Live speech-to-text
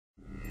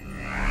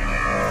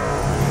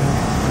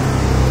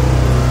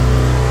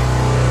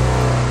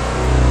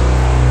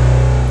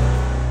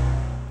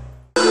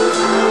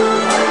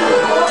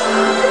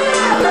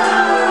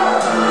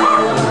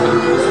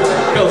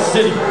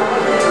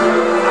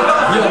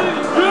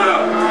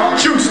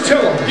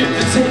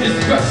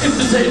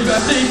hated I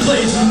stay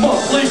blazing, my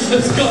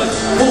blazing gun.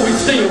 Always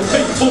staying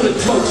faithful to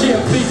drugs,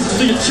 yeah, pieces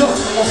to your chunk.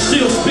 I'll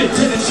still spit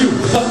tennis you.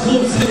 I'm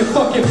closing in your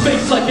fucking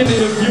face like an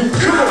interview.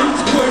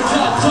 Each word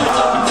tied tight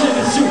like a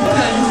tennis shoe.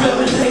 Now you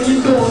barely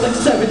hanging on like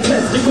 7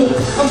 testicles.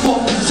 I'm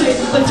off the chain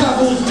like I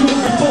always do.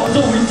 Before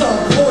always on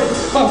point.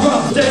 My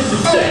rhymes ends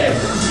and damn,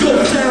 go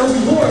down, we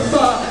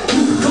horrified.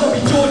 You can call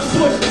me George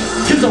Bush,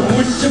 cause I'm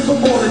wishing for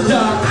more to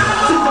die.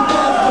 Since the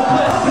bottom of the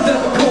blast, but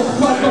never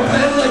compromise my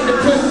man like the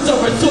presence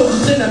of our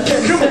soldiers in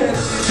Afghanistan.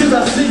 Cause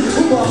I see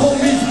who my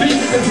homies be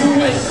and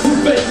who ain't, who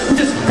fake, who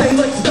just hang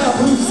like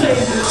Saddam Hussein.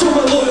 Show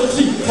my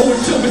loyalty,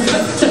 always show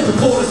respect. Check the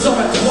borders on,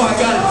 that's why I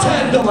got a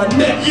tag on my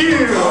neck.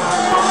 Yeah!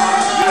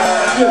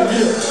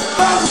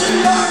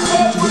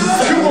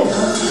 Come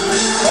on!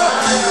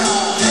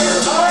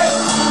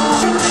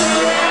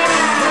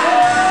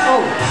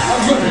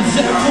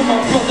 Represent for my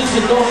brothers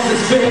and all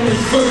this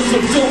family's first. So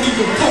don't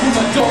even fuck with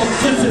my dogs.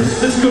 Listen,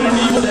 there's good and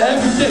evil to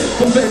everything.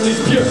 The family's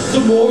pure,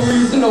 the more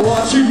reason to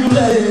watch who you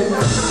let in.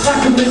 I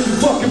can make you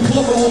fucking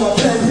plumber when my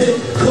pen hit.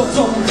 Cause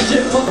talking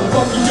shit,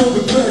 motherfucker, you'll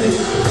regret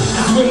it.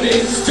 Cause when the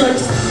hit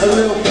strikes, a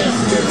little piece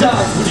of me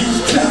dies. With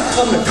each track,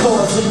 I'm the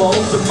cause of my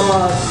own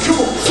demise.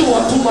 Come on, so I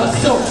put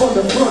myself on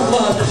the front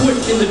line,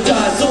 waiting to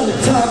die. It's only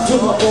time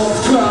till my arms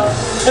cry.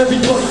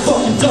 Everybody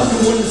fucking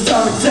ducking when the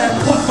sirens act.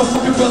 Watch my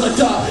fucking brother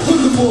die. Who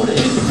the more to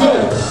hit the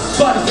ground?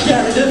 Bodies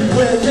scattered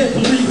everywhere, can't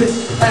believe it.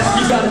 Ask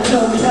me, gotta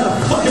tell me how the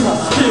fuck am I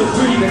still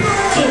breathing?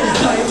 Soldiers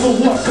die